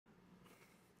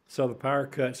So the power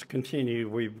cuts continue.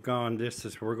 We're going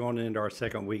into our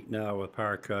second week now with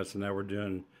power cuts, and now we're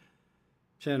doing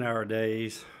 10-hour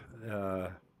days,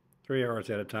 3 hours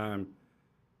at a time.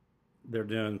 They're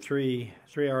doing three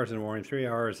hours in the morning, 3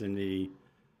 hours in the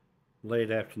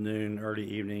late afternoon, early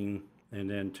evening, and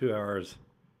then 2 hours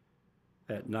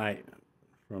at night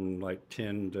from like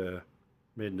 10 to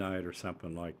midnight or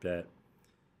something like that.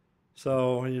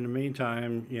 So in the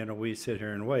meantime, we sit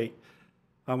here and wait.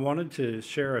 I wanted to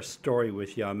share a story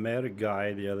with you. I met a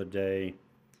guy the other day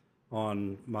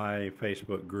on my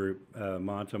Facebook group,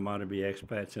 Monte Be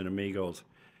Expats and Amigos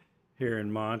here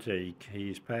in Monte.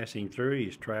 He's passing through,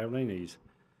 he's traveling,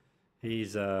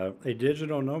 he's a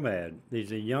digital nomad.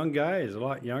 He's a young guy, he's a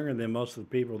lot younger than most of the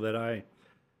people that I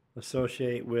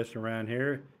associate with around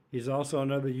here. He's also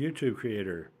another YouTube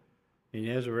creator, and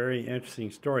he has a very interesting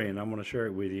story, and I'm going to share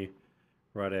it with you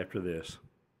right after this.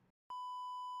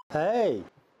 Hey!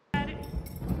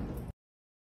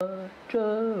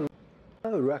 Roger!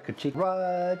 Oh, Rocket Chick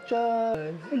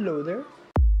Roger! Hello there!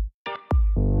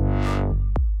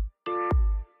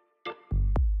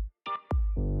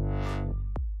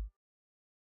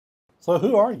 So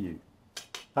who are you?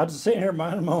 I was just sitting here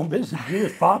minding my own business. You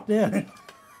just popped in.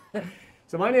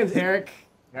 So my name's Eric.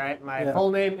 All right, my full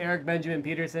name, Eric Benjamin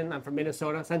Peterson. I'm from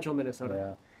Minnesota, central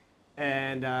Minnesota. Yeah.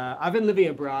 And I've been living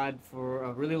abroad for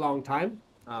a really long time.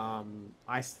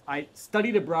 I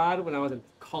studied abroad when I was in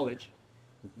college.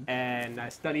 And I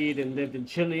studied and lived in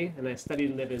Chile, and I studied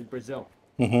and lived in Brazil.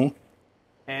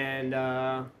 And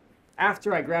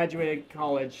after I graduated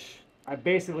college, I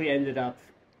basically ended up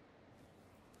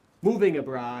moving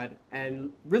abroad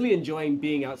and really enjoying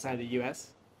being outside the U.S.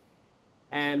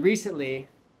 And recently,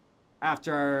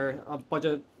 after a bunch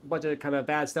of kind of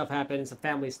bad stuff happened, some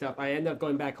family stuff, I ended up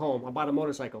going back home. I bought a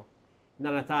motorcycle. And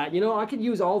then I thought, I could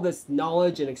use all this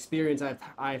knowledge and experience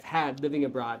I've had living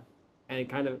abroad and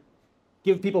kind of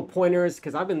give people pointers,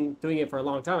 because I've been doing it for a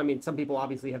long time. I mean, some people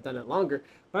obviously have done it longer,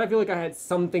 but I feel like I had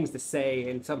some things to say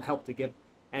and some help to give.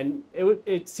 And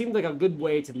it seemed like a good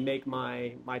way to make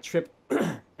my trip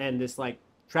and this like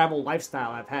travel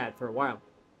lifestyle I've had for a while,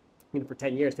 for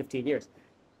 10 years, 15 years.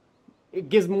 It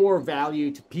gives more value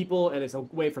to people, and it's a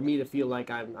way for me to feel like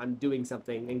I'm doing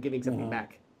something and giving something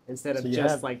back. Instead of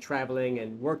just like traveling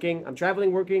and working. I'm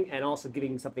traveling, working, and also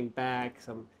giving something back,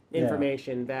 some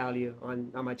information, value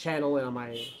on my channel and on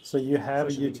my... So you have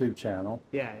a YouTube channel.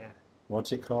 Yeah.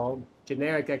 What's it called?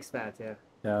 Generic Expat, yeah.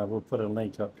 Yeah, we'll put a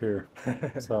link up here.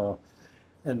 So,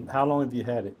 and how long have you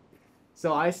had it?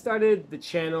 So I started the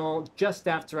channel just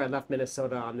after I left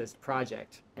Minnesota on this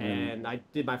project. And I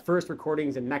did my first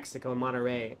recordings in Mexico, in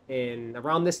Monterrey, in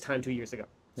around this time 2 years ago.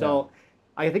 So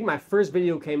I think my first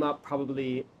video came up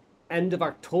probably end of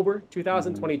October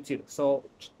 2022. So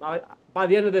by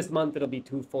the end of this month, it'll be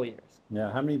 2 full years. Yeah,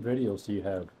 how many videos do you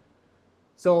have?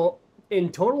 So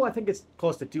in total, I think it's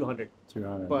close to 200.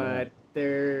 200. But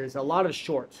there's a lot of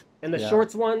shorts. And the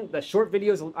short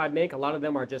videos I make, a lot of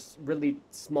them are just really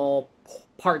small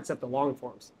parts of the long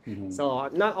forms. So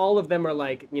not all of them are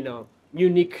like,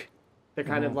 unique. They're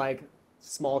kind of like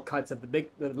small cuts of the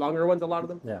longer ones, a lot of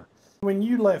them. Yeah. When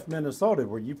you left Minnesota,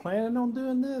 were you planning on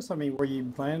doing this? I mean, were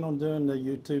you planning on doing the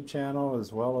YouTube channel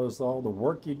as well as all the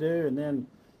work you do? And then,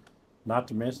 not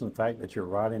to mention the fact that you're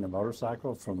riding a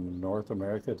motorcycle from North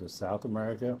America to South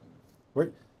America.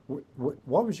 What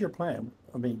was your plan?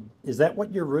 I mean, is that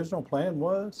what your original plan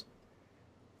was?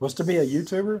 Was to be a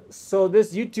YouTuber? So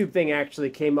this YouTube thing actually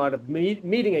came out of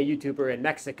meeting a YouTuber in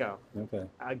Mexico. Okay.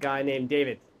 A guy named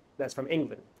David, that's from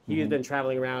England. He has been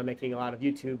traveling around making a lot of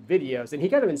YouTube videos, and he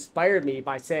kind of inspired me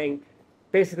by saying,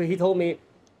 basically he told me,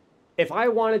 if I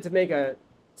wanted to make a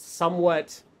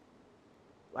somewhat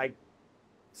like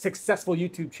successful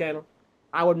YouTube channel,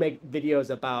 I would make videos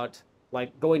about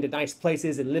like going to nice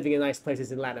places and living in nice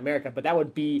places in Latin America, but that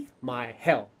would be my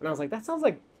hell. And I was like, that sounds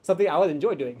like something I would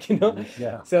enjoy doing,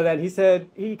 Yeah. So then he said,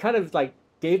 he kind of like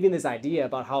gave me this idea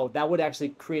about how that would actually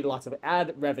create lots of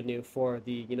ad revenue for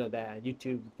the, the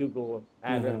YouTube, Google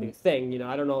ad revenue thing.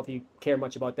 I don't know if you care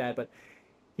much about that, but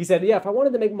he said, yeah, if I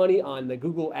wanted to make money on the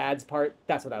Google ads part,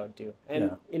 that's what I would do.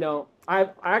 And, I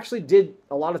actually did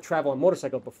a lot of travel on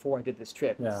motorcycle before I did this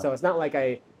trip. Yeah. So it's not like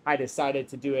I decided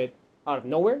to do it out of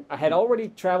nowhere. I had already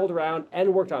traveled around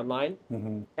and worked online.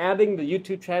 Adding the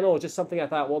YouTube channel was just something I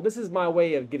thought, well, this is my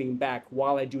way of getting back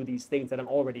while I do these things that I'm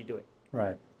already doing.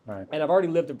 Right. And I've already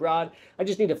lived abroad. I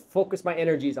just need to focus my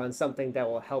energies on something that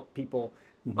will help people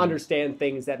understand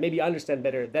things that maybe understand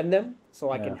better than them, so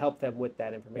I can help them with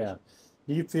that information.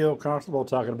 Do you feel comfortable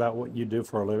talking about what you do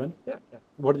for a living? Yeah.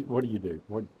 What do you do?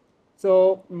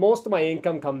 So most of my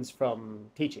income comes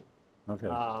from teaching. Okay,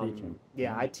 teaching.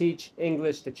 Yeah, I teach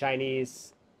English to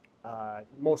Chinese,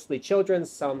 mostly children,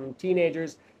 some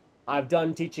teenagers. I've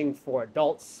done teaching for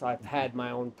adults. I've had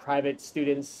my own private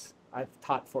students. I've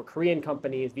taught for Korean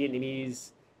companies,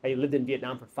 Vietnamese. I lived in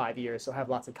Vietnam for 5 years, so I have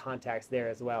lots of contacts there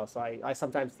as well. So I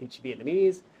sometimes teach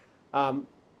Vietnamese.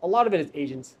 A lot of it is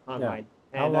Asians online.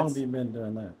 How And long have you been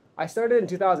doing that? I started in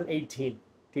 2018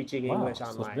 teaching Wow, English so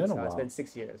it's online. been a So while. it's been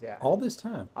 6 years, yeah. All this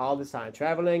time? All this time,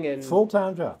 traveling and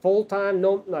Full-time job? full-time,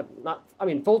 no, not, I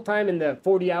mean, full-time in the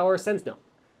 40-hour sense, no.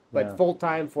 But Yeah.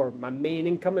 full-time for my main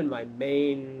income and my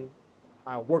main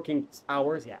working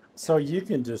hours, yeah. So you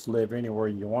can just live anywhere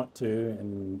you want to,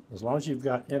 and as long as you've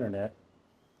got internet.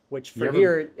 Which You for ever-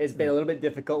 here has been a little bit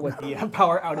difficult with the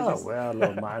power outages. Oh, well,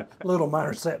 a little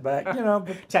minor setback, you know.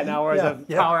 But 10 hours yeah, of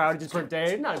yeah. power outages per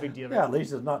day, not a big deal. Yeah, at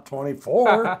least it's not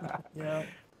 24. Yeah.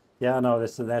 Yeah, I know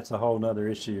that's a whole nother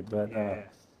issue, but Yeah.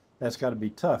 that's got to be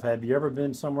tough. Have you ever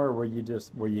been somewhere where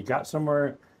you got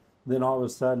somewhere, then all of a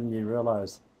sudden you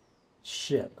realize,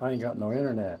 shit, I ain't got no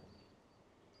internet?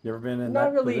 You ever been in Not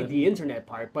that really position? the internet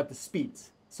part, but the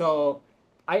speeds. So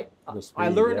I speed,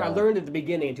 learned yeah. I learned at the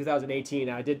beginning in 2018.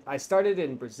 I started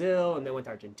in Brazil and then went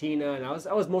to Argentina, and I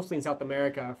was mostly in South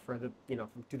America for the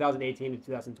from 2018 to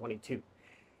 2022.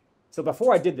 So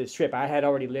before I did this trip, I had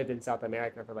already lived in South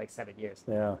America for like 7 years.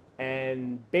 Yeah.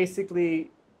 And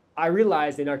basically, I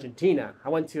realized in Argentina, I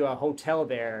went to a hotel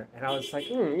there, and I was like,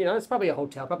 it's probably a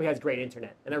hotel, probably has great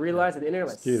internet. And I realized that the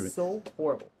internet Excuse me. was so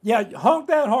horrible. Yeah, honk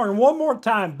that horn one more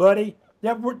time, buddy.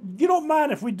 Yeah, you don't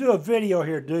mind if we do a video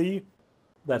here, do you?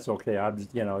 That's okay. I'm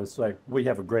just, it's like we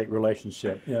have a great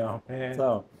relationship, Yeah.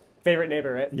 So, Favorite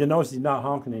neighbor, right? you notice he's not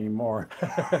honking anymore.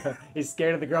 He's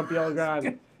scared of the grumpy old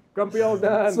Don. Grumpy old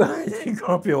Don.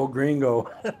 Grumpy old gringo.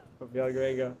 Grumpy old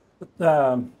gringo.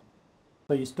 So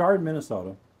you started in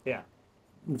Minnesota. Yeah.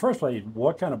 In the first place,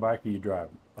 what kind of bike are you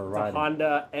driving or It's a riding?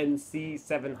 Honda NC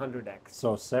 700X.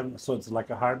 So it's like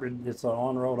a hybrid. It's an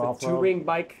on-road, It's a off-road. touring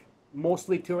bike,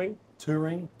 mostly touring.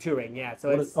 Touring. Touring, yeah. So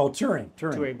it's Touring.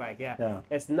 touring bike, yeah. Yeah.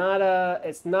 It's not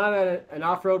an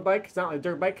off-road bike. It's not like a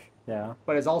dirt bike, Yeah.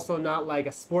 but it's also not like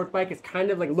a sport bike. It's kind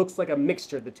of like looks like a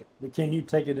mixture of the two. Can you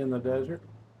take it in the desert?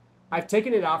 I've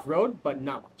taken it off-road, but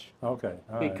not much. Okay.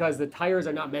 All right. Because the tires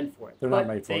are not meant for it. They're not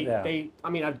made for it, yeah. I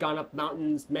mean, I've gone up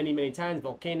mountains many, many times,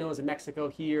 volcanoes in Mexico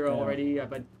here already.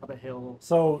 I've been up a hill.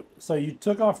 So you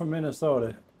took off from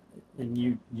Minnesota, and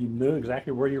you knew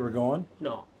exactly where you were going?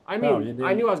 No, I No, mean, you didn't.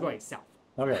 I knew I was going south.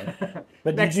 Okay.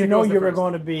 But did you Mexico's know the you were first.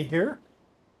 going to be here?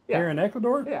 Yeah. Here in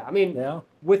Ecuador? Yeah, I mean, Yeah.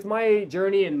 with my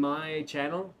journey and my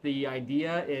channel, the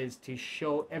idea is to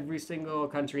show every single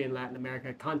country in Latin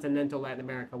America, continental Latin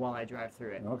America, while I drive through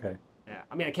it. Okay. Yeah,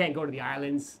 I mean, I can't go to the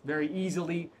islands very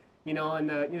easily, and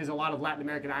there's a lot of Latin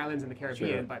American islands in the Caribbean,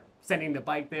 Sure. but sending the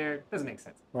bike there doesn't make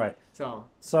sense. Right. So,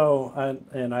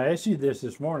 And I asked you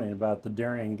this morning about the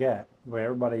Darien Gap, where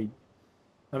everybody,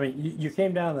 I mean, you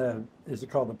came down is it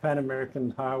called the Pan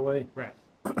American Highway? right.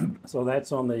 So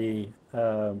that's on the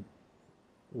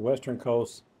western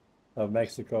coast of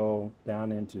Mexico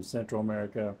down into Central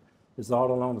America. It's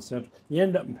all along the central. You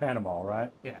end up in Panama,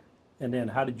 right? Yeah. And then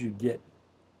how did you get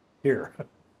here?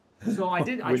 So I With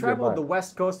your traveled bike. the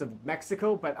west coast of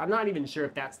Mexico, but I'm not even sure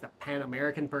if that's the Pan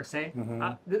American per se.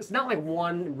 It's not like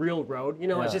one real road, Mm-hmm.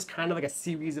 Yeah. it's just kind of like a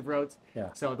series of roads.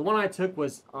 Yeah. So the one I took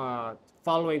was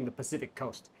following the Pacific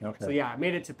coast. Okay. So yeah, I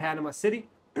made it to Panama City,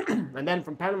 and then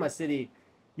from Panama City,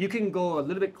 you can go a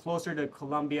little bit closer to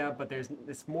Colombia, but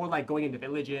it's more like going into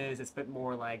villages. It's a bit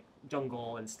more like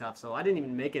jungle and stuff. So I didn't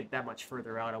even make it that much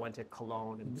further out. I went to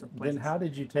Cologne and some places. Then how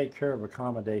did you take care of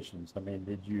accommodations? I mean,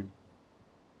 did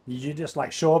you just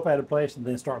like show up at a place and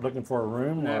then start looking for a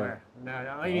room? Never. No.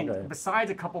 I mean, Okay. besides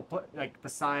a couple,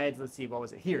 let's see, what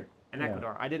was it here in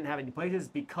Ecuador? I didn't have any places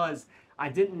because I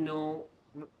didn't know.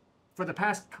 For the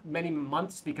past many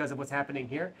months, because of what's happening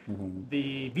here,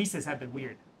 the visas have been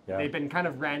weird. Yeah. They've been kind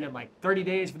of random, like 30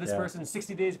 days for this Yeah. person,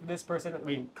 60 days for this person. I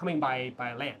mean, coming by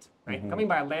land, right? Coming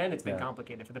by land, it's been Yeah.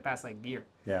 complicated for the past year.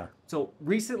 Yeah. So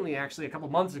recently, actually, a couple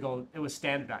months ago, it was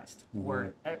standardized.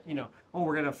 Where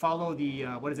we're gonna follow the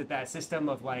that system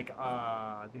of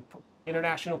the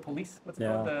international police. What's it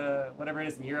called? The whatever it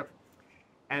is in Europe.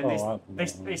 And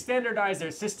they standardize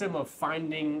their system of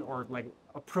finding or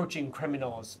approaching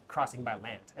criminals crossing by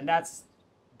land, and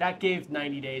that gave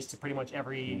 90 days to pretty much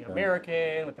every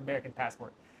American with American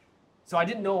passport. So I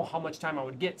didn't know how much time I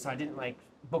would get, so I didn't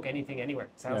book anything anywhere.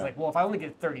 So I was like, well, if I only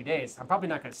get 30 days, I'm probably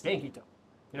not going to stay in Quito.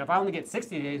 If I only get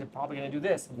 60 days, I'm probably going to do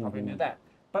this, I'm probably going to do that.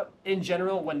 But in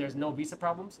general, when there's no visa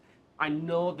problems, I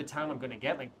know the time I'm going to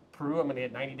get. Like Peru, I'm going to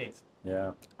get 90 days.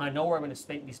 Yeah. I know where I'm going to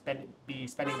be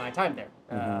spending my time there.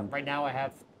 Right now, I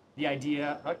have the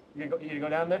idea. Oh, you gonna go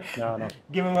down there? No, no.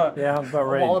 Give him a, Yeah, I'm about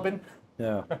ready. walloping.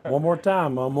 Yeah. One more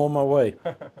time, I'm on my way.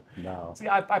 No. See,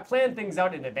 I plan things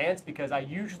out in advance because I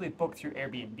usually book through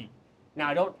Airbnb. Now,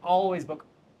 I don't always book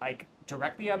like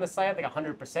directly on the site, like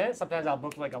 100%. Sometimes I'll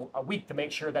book like a week to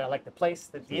make sure that I like the place,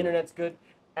 that the internet's good,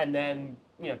 and then,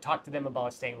 talk to them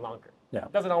about staying longer. Yeah.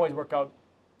 It doesn't always work out,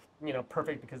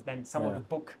 perfect because then someone would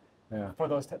book for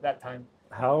that time.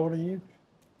 How old are you?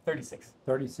 36.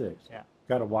 36. Yeah.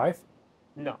 Got a wife?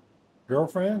 No.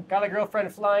 Girlfriend? Got a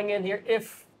girlfriend flying in here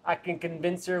if I can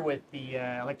convince her with the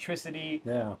electricity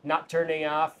not turning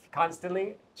off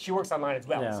constantly. She works online as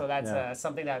well, so that's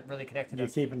something that really connected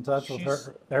us. You keep in touch with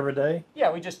her every day?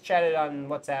 Yeah, we just chatted on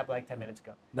WhatsApp like 10 minutes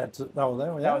ago. That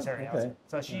was her. Yeah, Okay.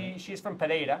 So she's from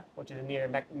Pereira, which is near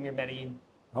Medellin.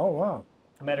 Oh, wow.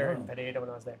 I met her in Pereira when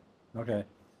I was there. Okay.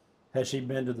 Has she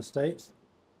been to the States?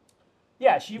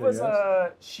 Yeah, she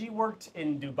worked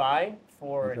in Dubai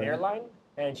for an airline,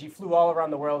 and she flew all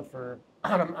around the world for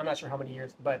I'm not sure how many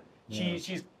years, but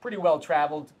she's pretty well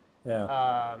traveled.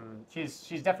 Yeah.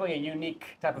 She's definitely a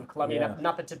unique type of Colombian,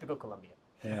 not the typical Colombian.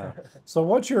 Yeah. So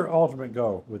what's your ultimate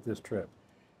goal with this trip?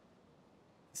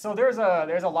 So there's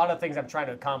a lot of things I'm trying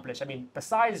to accomplish. I mean,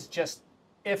 besides just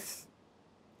if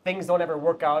things don't ever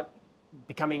work out,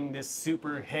 becoming this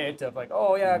super hit of like,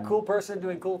 oh yeah, cool person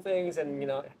doing cool things and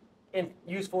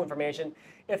useful information.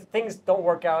 If things don't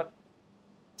work out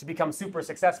to become super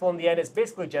successful in the end, it's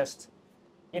basically just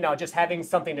just having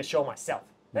something to show myself.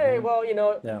 Hey, well,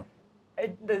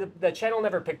 the channel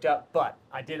never picked up, but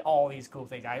I did all these cool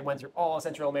things. I went through all of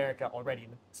Central America already.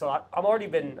 So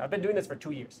I've been doing this for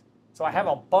 2 years. So I have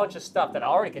a bunch of stuff that I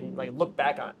already can look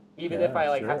back on. Even if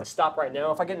I have to stop right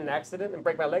now, if I get in an accident and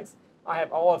break my legs, I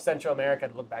have all of Central America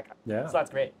to look back on. Yeah. So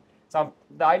that's great. So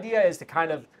the idea is to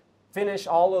kind of finish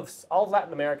all of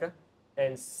Latin America,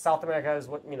 and South America has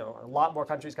a lot more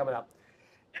countries coming up.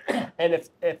 And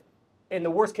if in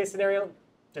the worst case scenario,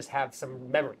 just have some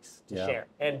memories to share.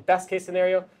 And best case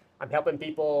scenario, I'm helping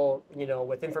people,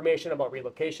 with information about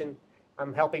relocation.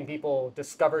 I'm helping people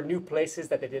discover new places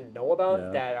that they didn't know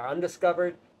about, that are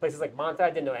undiscovered. Places like Manta I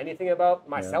didn't know anything about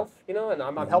myself, and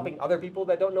I'm helping other people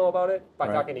that don't know about it by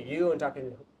talking to you and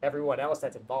talking to everyone else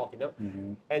that's involved,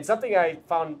 And something I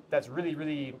found that's really,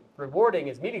 really rewarding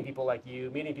is meeting people like you,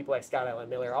 meeting people like Scott Allen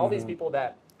Miller, all these people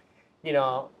that,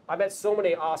 I met so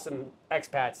many awesome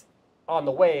expats on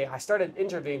the way. I started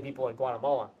interviewing people in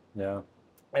Guatemala. Yeah.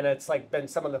 And it's been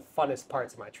some of the funnest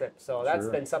parts of my trip. So that's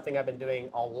been something I've been doing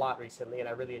a lot recently, and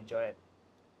I really enjoy it.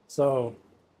 So,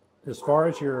 as far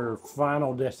as your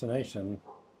final destination,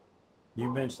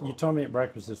 you told me at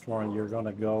breakfast this morning you're going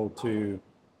to go to,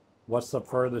 what's the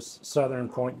furthest southern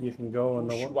point you can go in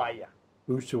the world?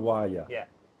 Ushuaia. Yeah.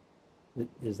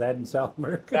 Is that in South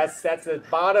America? That's the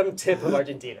bottom tip of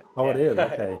Argentina. Oh, it is.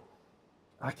 Okay.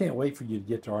 I can't wait for you to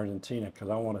get to Argentina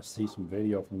because I want to see some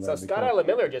video from there. So Scott Allen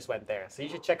Miller just went there, so you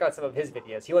should check out some of his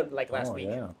videos. He went last week.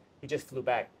 Yeah. He just flew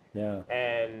back. Yeah.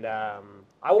 And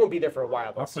I won't be there for a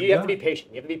while, though. So you have to be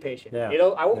patient. Yeah.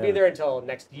 I won't be there until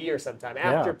next year sometime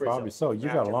after Brazil. Probably so. You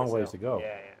got a long ways to go.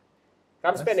 Yeah.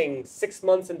 I'm spending 6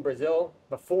 months in Brazil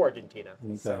before Argentina,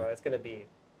 so it's going to be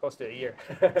close to a year.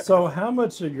 So how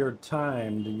much of your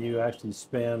time do you actually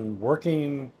spend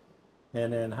working?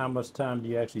 And then how much time do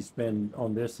you actually spend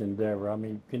on this endeavor? I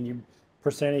mean, can you,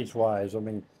 percentage-wise, I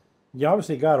mean, you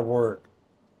obviously got to work.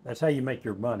 That's how you make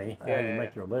your money, how you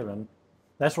make your living.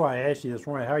 That's why I asked you this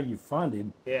morning, how are you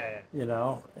funded?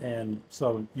 And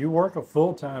so you work a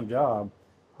full-time job.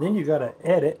 Then you got to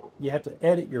edit. You have to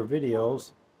edit your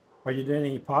videos. Are you doing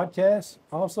any podcasts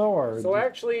also? Or so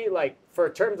actually, for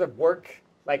terms of work,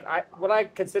 what I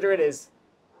consider it is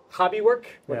hobby work,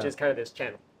 which is kind of this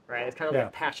channel. Right? It's kind of like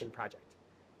a passion project.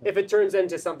 If it turns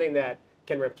into something that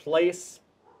can replace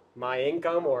my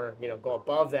income or go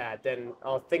above that, then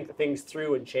I'll think things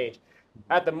through and change.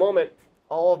 At the moment,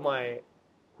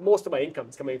 most of my income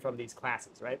is coming from these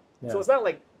classes, right? So it's not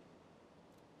like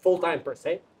full-time per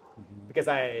se, because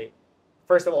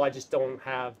first of all, I just don't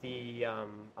have the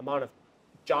amount of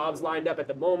jobs lined up at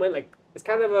the moment. It's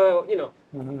kind of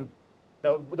a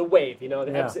the wave,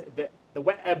 the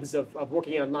wet ebbs of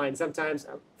working online. Sometimes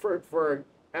for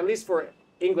at least for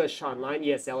English online,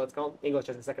 ESL it's called, English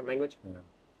as a second language.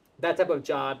 That type of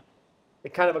job,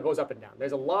 it kind of goes up and down.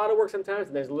 There's a lot of work sometimes,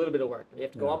 and there's a little bit of work. You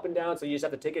have to go up and down, so you just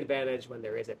have to take advantage when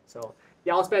there isn't. So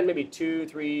I'll spend maybe 2,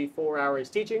 3, 4 hours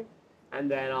teaching, and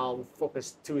then I'll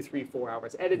focus 2, 3, 4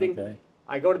 hours editing. Okay.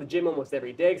 I go to the gym almost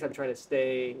every day because I'm trying to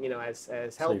stay,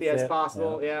 as healthy as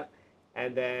possible.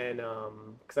 And then,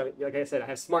 because like I said, I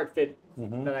have Smart Fit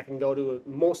that I can go to.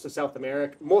 Most of South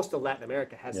America, most of Latin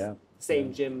America has the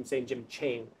same gym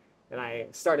chain. and I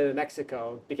started in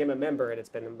Mexico, became a member, and it's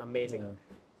been amazing. Yeah.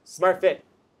 Smart Fit.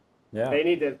 Yeah. They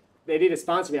need to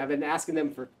sponsor me. I've been asking them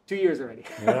for 2 years already.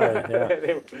 Right,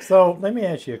 yeah. So let me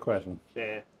ask you a question.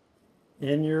 Yeah.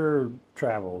 In your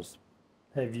travels,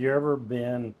 have you ever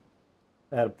been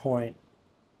at a point,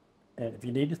 and if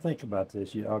you need to think about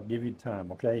this, I'll give you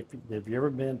time, okay? Have you ever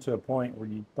been to a point where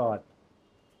you thought,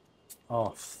 oh,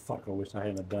 fuck, I wish I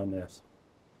hadn't have done this?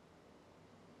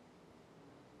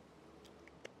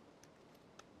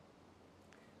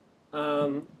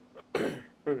 I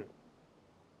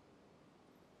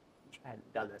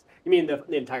hadn't done this. You mean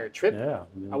the entire trip? Yeah.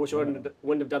 I wish I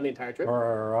wouldn't have done the entire trip.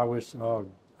 Or I wish, oh,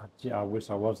 gee, I wish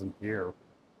I wasn't here.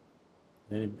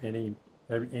 Any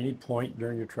point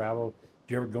during your travel,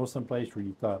 did you ever go someplace where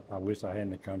you thought, I wish I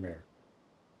hadn't have come here?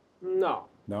 No.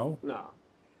 No? No.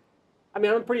 I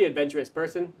mean, I'm a pretty adventurous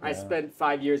person. Yeah. I spent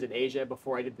 5 years in Asia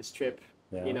before I did this trip.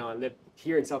 Yeah. You know, and lived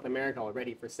here in South America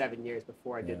already for 7 years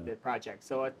before I did the project.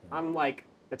 So I'm like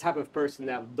the type of person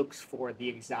that looks for the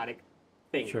exotic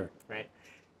thing, Sure. right?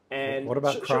 And what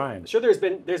about crime? Sure, there's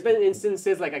been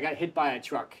instances like I got hit by a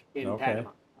truck in Okay.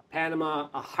 Panama.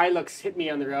 A Hilux hit me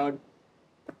on the road,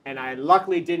 and I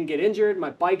luckily didn't get injured.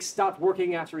 My bike stopped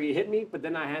working after he hit me, but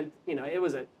then I had, you know, it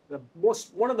was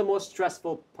one of the most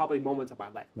stressful probably moments of my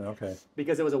life. Okay.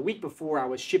 Because it was a week before I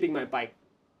was shipping my bike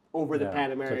over the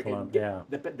Pan American,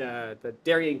 the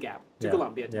Darien Gap to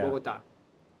Colombia, to Bogota.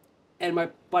 And my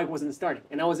bike wasn't starting.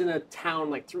 And I was in a town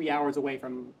like 3 hours away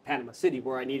from Panama City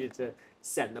where I needed to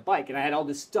send the bike. And I had all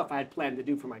this stuff I had planned to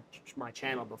do for my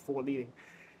channel before leaving.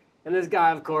 And this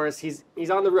guy, of course, he's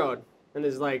on the road. And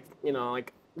there's like, you know,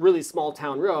 like really small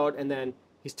town road. And then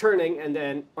he's turning and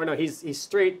then, or no, he's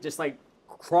straight, just like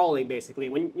crawling basically.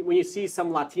 When you see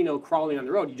some Latino crawling on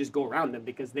the road, you just go around them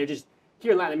because they're just,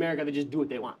 here in Latin America, they just do what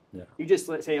they want. Yeah. You just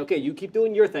say, okay, you keep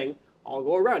doing your thing, I'll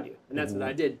go around you. And that's what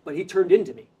I did. But he turned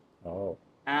into me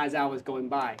as I was going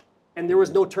by. And there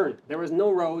was no turn. There was no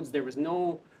roads. There was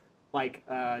no, like,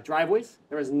 driveways.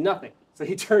 There was nothing. So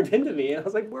he turned into me. And I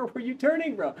was like, where were you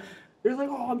turning, bro? He was like,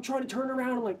 oh, I'm trying to turn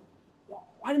around. I'm like,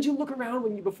 why didn't you look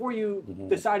around before you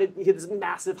decided you hit this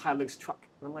massive Hilux truck?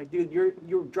 And I'm like, dude,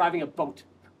 you're driving a boat.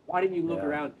 Why didn't you look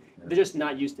around? They're just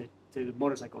not used to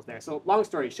motorcycles there. So long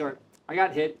story short, I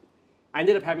got hit. I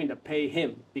ended up having to pay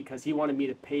him because he wanted me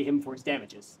to pay him for his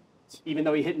damages, even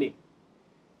though he hit me.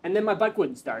 And then my bike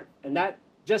wouldn't start. And that,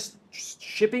 just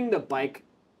shipping the bike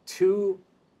to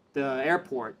the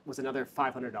airport was another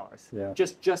 $500. Yeah.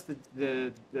 Just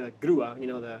the grua, you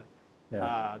know, the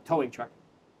towing truck.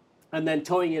 And then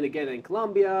towing it again in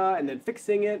Colombia and then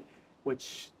fixing it,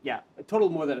 which, it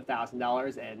totaled more than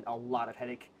 $1,000 and a lot of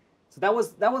headache. So that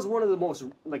was one of the most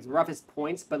like roughest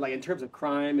points, but like in terms of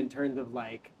crime, in terms of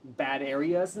like bad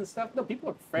areas and stuff, no, people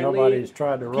are friendly. Nobody's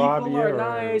tried to rob you. People are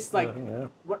nice. Like,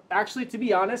 what actually, to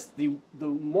be honest, the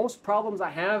most problems I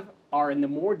have are in the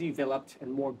more developed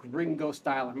and more gringo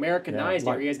style Americanized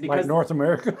areas because like North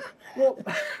America. Well,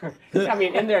 I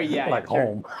mean, in there, like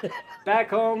home.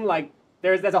 Back home, like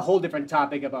that's a whole different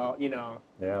topic about, you know,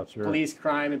 sure. Police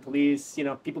crime and police, you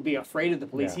know, people being afraid of the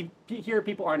police. Here,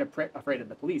 people aren't afraid of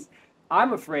the police.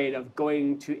 I'm afraid of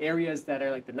going to areas that are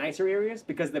like the nicer areas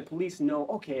because the police know,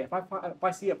 okay, if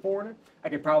I see a foreigner, I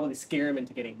could probably scare him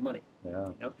into getting money. Yeah.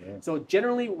 You know? So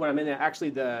generally, when I'm in there, actually,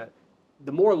 the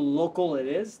more local it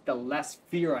is, the less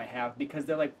fear I have because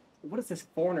they're like, what is this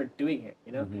foreigner doing here?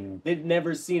 You know, they've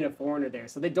never seen a foreigner there,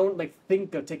 so they don't like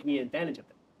think of taking advantage of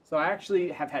them. So I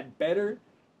actually have had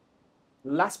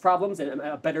less problems and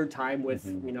a better time with,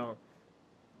 you know,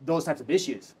 those types of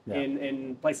issues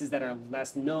in places that are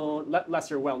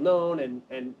lesser well known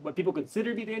and what people consider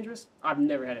to be dangerous. I've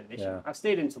never had an issue. Yeah. I've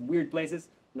stayed in some weird places,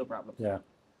 no problem. Yeah.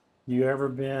 You ever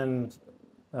been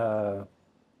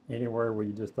anywhere where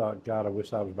you just thought, God, I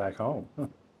wish I was back home?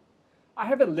 I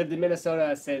haven't lived in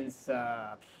Minnesota since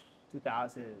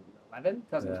 2011,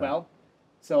 2012.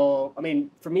 So, I mean,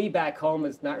 for me, back home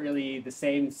is not really the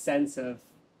same sense of,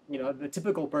 you know, the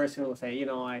typical person will say, you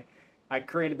know, I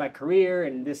created my career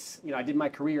and this, you know, I did my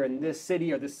career in this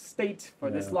city or this state for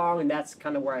this long, and that's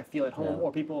kind of where I feel at home.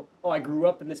 Or people, I grew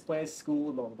up in this place,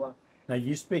 school, blah, blah, blah. Now,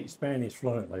 you speak Spanish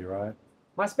fluently, right?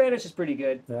 My Spanish is pretty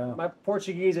good. Yeah. My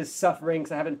Portuguese is suffering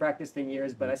because I haven't practiced in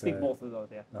years, but I speak both of those,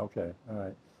 Okay, all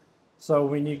right. So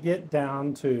when you get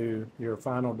down to your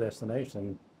final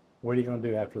destination, what are you going to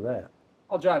do after that?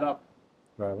 I'll drive up.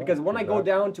 Because when I go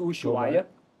down to Ushuaia,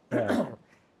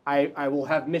 I will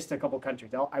have missed a couple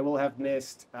countries. I will have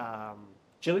missed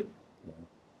Chile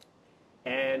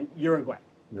and Uruguay.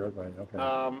 Uruguay, okay.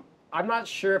 I'm not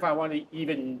sure if I want to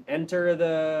even enter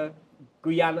the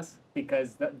Guyanas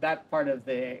because that part of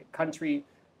the country,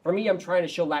 for me, I'm trying to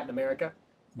show Latin America.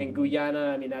 In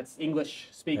Guyana, I mean, that's English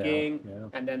speaking. Yeah.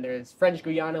 And then there's French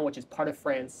Guyana, which is part of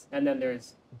France. And then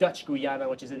there's Dutch Guyana,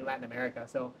 which is in Latin America.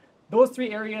 So those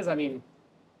 3 areas, I mean,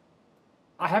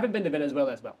 I haven't been to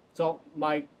Venezuela as well. So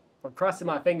I'm crossing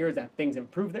my fingers that things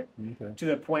improve there to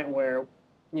the point where,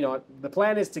 you know, the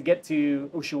plan is to get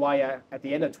to Ushuaia at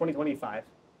the end of 2025.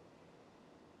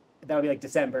 That'll be like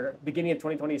December. Beginning of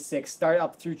 2026, start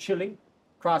up through Chile,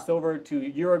 cross over to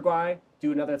Uruguay,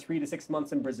 do another 3 to 6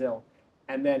 months in Brazil,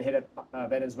 and then hit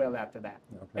Venezuela after that.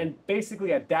 Okay. And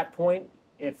basically at that point,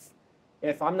 if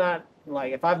I've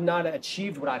not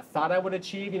achieved what I thought I would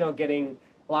achieve, you know, getting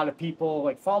a lot of people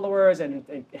like followers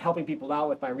and helping people out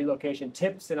with my relocation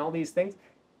tips and all these things,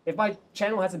 if my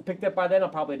channel hasn't picked up by then, I'll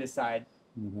probably decide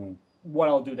what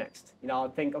I'll do next. You know, I'll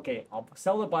think, okay, I'll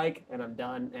sell the bike and I'm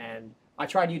done. And I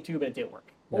tried YouTube and it didn't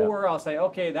work. Yeah. Or I'll say,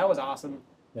 okay, that was awesome.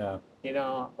 Yeah. You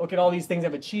know, look at all these things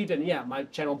I've achieved, and yeah, my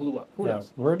channel blew up. Who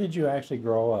knows? Where did you actually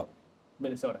grow up?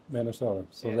 Minnesota. Minnesota.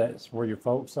 So that's where your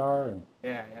folks are? And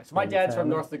yeah. So my dad's from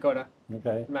North Dakota.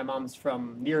 Okay. My mom's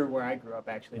from near where I grew up,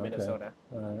 actually, Minnesota.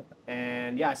 All right.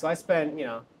 And yeah, so I spent, you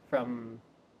know,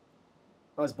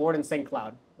 I was born in St.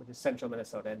 Cloud, which is central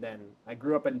Minnesota, and then I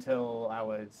grew up until I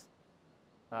was,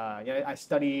 I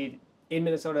studied in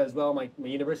Minnesota as well, my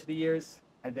university years.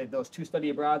 I did those 2 study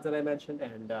abroads that I mentioned,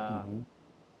 and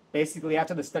basically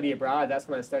after the study abroad, that's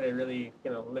when I started really,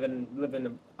 you know,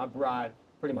 living abroad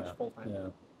pretty much full time. Yeah.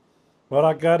 Well,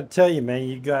 I got to tell you, man,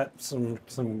 you got some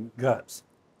guts.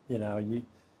 You know,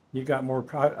 you got more.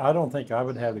 I don't think I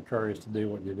would have the courage to do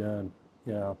what you're doing.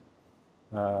 You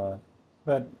know,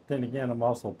 but then again, I'm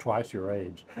also twice your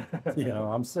age. You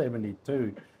know, I'm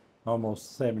 72,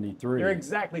 almost 73. You're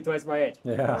exactly twice my age.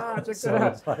 Yeah. So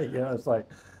it's like, you know, it's like,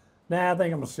 nah, I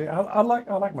think I'm gonna see. I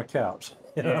like my couch.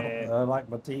 You know, I like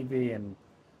my TV and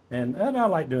I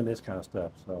like doing this kind of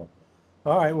stuff. So,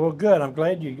 all right, well, good. I'm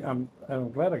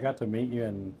glad I got to meet you,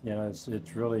 and you know,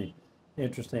 it's really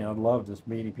interesting. I love just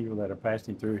meeting people that are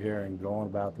passing through here and going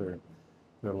about their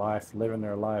life, living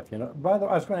their life. You know. By the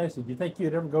way, I was going to ask you, do you think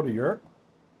you'd ever go to Europe?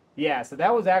 Yeah. So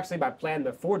that was actually my plan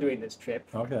before doing this trip.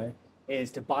 Okay.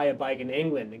 Is to buy a bike in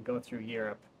England and go through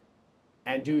Europe.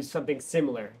 And do something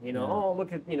similar, you know. Oh,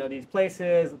 look at, you know, these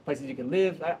places you can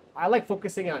live. I like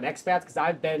focusing on expats because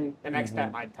I've been an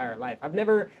expat my entire life. I've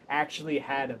never actually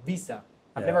had a visa.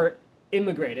 I've never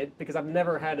immigrated because I've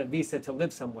never had a visa to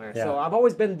live somewhere. So I've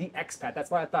always been the expat.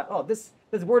 That's why I thought, oh, this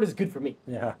word is good for me.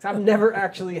 Yeah. I've never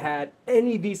actually had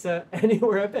any visa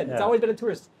anywhere I've been. It's always been a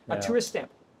tourist stamp.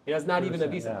 It's not even a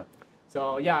visa.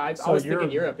 So yeah, I was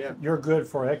thinking Europe. Yeah. You're good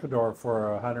for Ecuador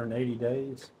for 180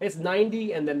 days. It's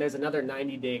 90, and then there's another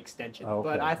 90-day extension. Okay.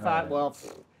 But I thought, well,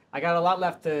 I got a lot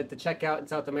left to check out in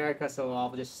South America, so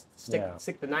I'll just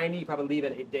stick to 90, probably leave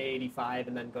at day 85,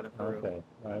 and then go to Peru. Okay.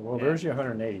 All right. Well, there's your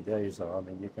 180 days, though. I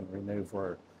mean, you can renew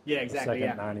for exactly. a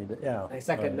second 90. A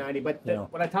second 90. But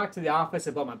when I talked to the office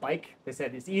about my bike, they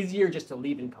said it's easier just to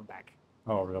leave and come back.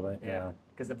 Oh, really? Yeah.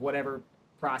 Because of whatever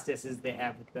processes they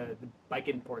have with the bike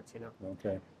imports, you know.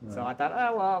 Okay. Right. So I thought,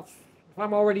 oh well, if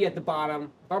I'm already at the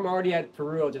bottom, if I'm already at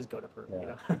Peru, I'll just go to Peru. You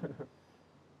know?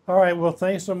 All right. Well,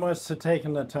 thanks so much for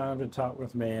taking the time to talk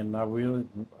with me, and I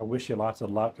wish you lots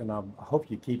of luck, and I hope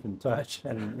you keep in touch.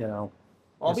 And you know,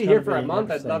 I'll be here for a month.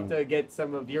 I'd love to get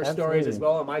some of your stories as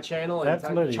well on my channel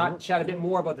and chat a bit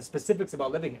more about the specifics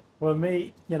about living here. Well,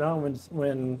 you know,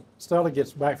 when Stella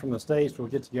gets back from the States, we'll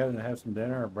get together and have some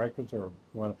dinner or breakfast or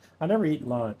I never eat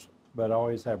lunch, but I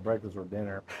always have breakfast or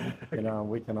dinner. You know,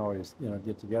 we can always, you know,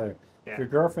 get together. Yeah. If your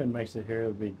girlfriend makes it here, it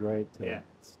would be great to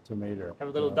meet her. Have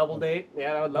a little double date.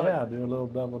 Yeah, I would love it. Yeah, do a little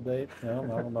double date. You know,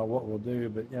 I don't know what we'll do,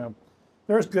 but you know,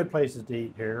 there's good places to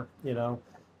eat here. You know.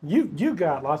 You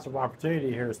got lots of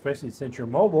opportunity here, especially since you're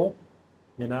mobile,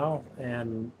 you know,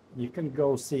 and you can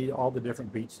go see all the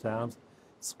different beach towns.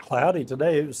 It's cloudy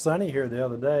today. It was sunny here the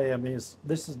other day. I mean,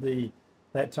 this is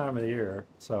that time of the year,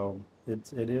 so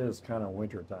it is kind of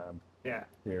winter time. Yeah.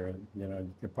 Here, you know,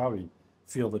 you can probably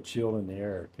feel the chill in the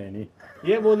air, can you?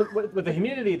 Yeah, well, with the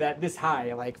humidity this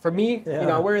high, like for me, you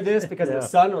know, I wear this because of the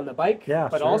sun on the bike,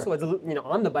 but also it's, you know,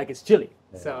 on the bike it's chilly,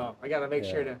 so I gotta make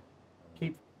sure to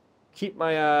keep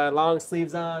my long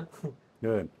sleeves on.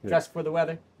 Good. Dress for the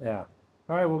weather. Yeah.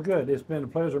 All right. Well, good. It's been a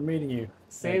pleasure meeting you.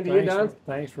 Same to you, Don.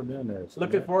 Thanks for doing this.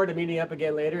 Looking forward to meeting up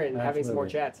again later and having some more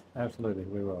chats. Absolutely.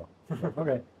 We will.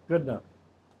 Okay. Good enough.